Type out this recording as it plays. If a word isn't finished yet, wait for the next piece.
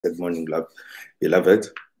Good morning, beloved.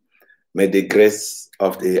 May the grace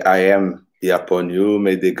of the I Am be upon you.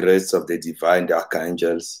 May the grace of the divine, the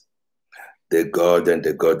archangels, the God and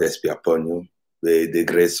the Goddess be upon you. May the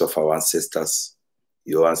grace of our ancestors,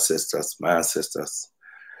 your ancestors, my ancestors,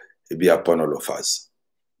 be upon all of us.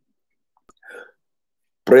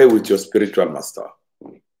 Pray with your spiritual master.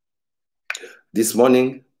 This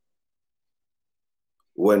morning,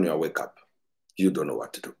 when you wake up, you don't know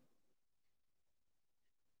what to do.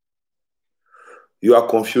 You are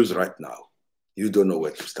confused right now. You don't know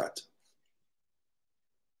where to start.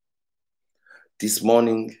 This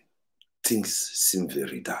morning, things seem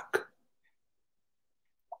very dark.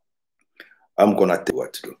 I'm going to tell you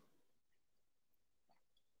what to do.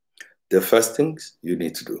 The first things you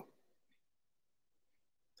need to do,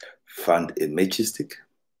 find a matchstick,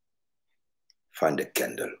 find a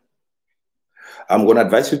candle. I'm going to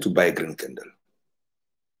advise you to buy a green candle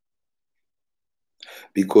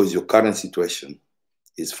because your current situation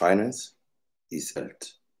is finance, is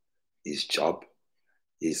health, is job,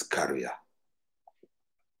 is career,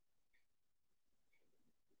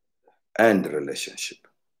 and relationship.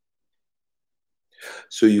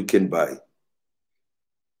 So you can buy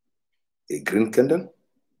a green candle,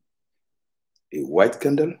 a white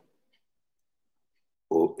candle,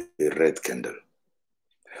 or a red candle.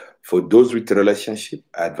 For those with a relationship,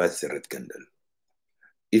 I advise a red candle.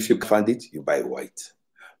 If you find it, you buy white.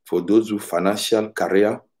 For those with financial,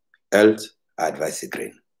 career, health, I advise a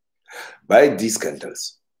green. Buy these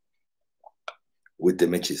candles with the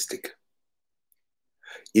matchstick.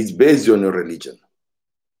 It's based on your religion.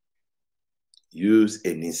 Use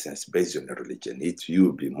an incense based on your religion. It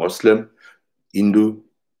you be Muslim, Hindu,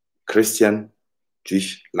 Christian,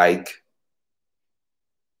 Jewish, like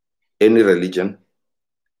any religion,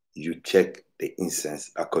 you check the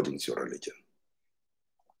incense according to your religion.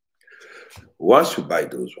 Once you buy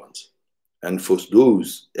those ones, and for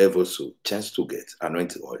those have also chance to get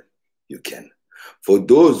anointing oil, you can. For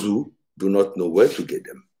those who do not know where to get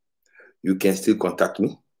them, you can still contact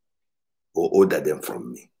me or order them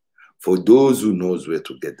from me. For those who knows where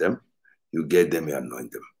to get them, you get them and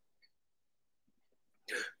anoint them.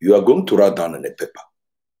 You are going to write down on a paper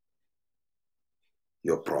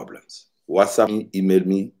your problems. WhatsApp me, email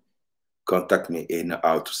me, contact me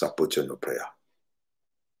anyhow to support you in your prayer.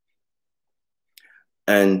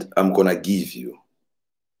 And I'm going to give you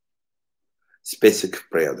specific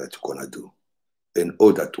prayer that you're going to do in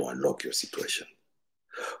order to unlock your situation.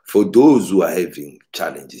 For those who are having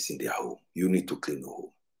challenges in their home, you need to clean your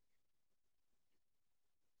home.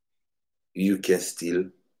 You can still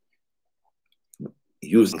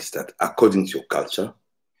use that according to your culture,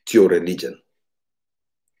 to your religion,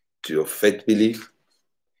 to your faith belief,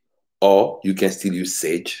 or you can still use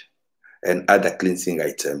sage and other cleansing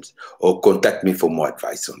items, or contact me for more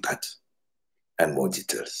advice on that and more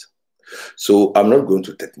details. So I'm not going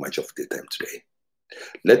to take much of the time today.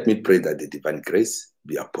 Let me pray that the divine grace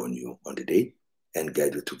be upon you on the day and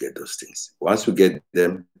guide you to get those things. Once you get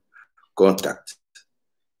them, contact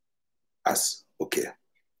us. Okay.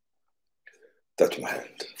 Touch my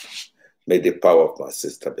hand. May the power of my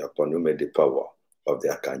sister be upon you. May the power of the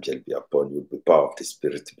archangel be upon you. The power of the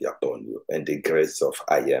spirit be upon you. And the grace of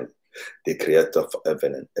I Am, the creator of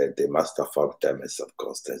heaven and earth, the master of all time and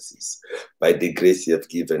circumstances. By the grace you have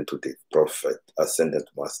given to the prophet, ascendant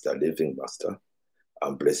master, living master,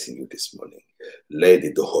 I'm blessing you this morning. Let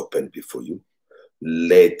the door open before you.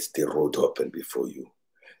 Let the road open before you.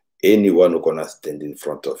 Anyone who's going to stand in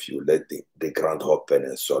front of you, let the ground open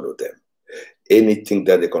and swallow them. Anything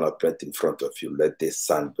that they're going to plant in front of you, let the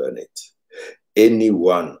sun burn it.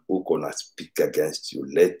 Anyone who's going to speak against you,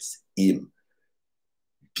 let him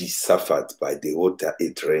be suffered by the water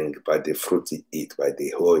he drank, by the fruit he eat, by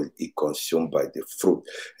the oil he consumed, by the fruit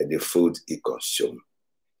and the food he consumed.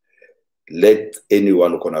 Let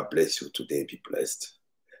anyone who's going to bless you today be blessed.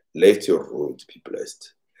 Let your road be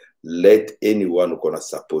blessed. Let anyone who's going to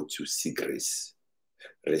support you see grace.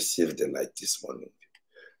 Receive the light this morning.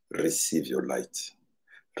 Receive your light.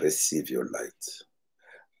 Receive your light.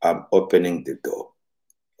 I'm opening the door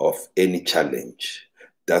of any challenge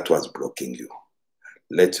that was blocking you.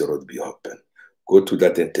 Let your road be open. Go to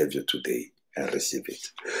that interview today and receive it.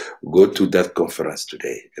 Go to that conference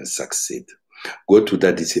today and succeed. Go to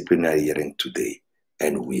that disciplinary hearing today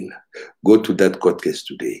and win. Go to that court case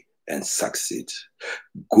today and succeed.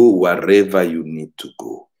 Go wherever you need to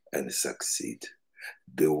go and succeed.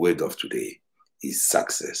 The word of today is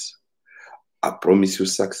success. I promise you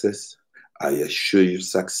success. I assure you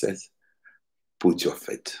success. Put your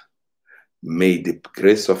faith. May the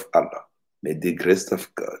grace of Allah May the grace of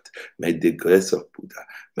God, may the grace of Buddha,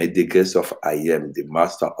 may the grace of I am, the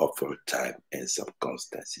master of all time and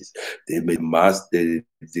circumstances,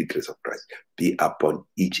 the grace of Christ be upon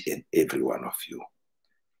each and every one of you.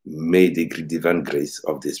 May the divine grace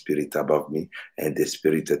of the Spirit above me and the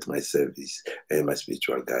Spirit at my service and my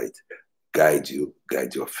spiritual guide you,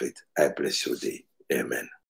 guide your faith. I bless your day. Amen.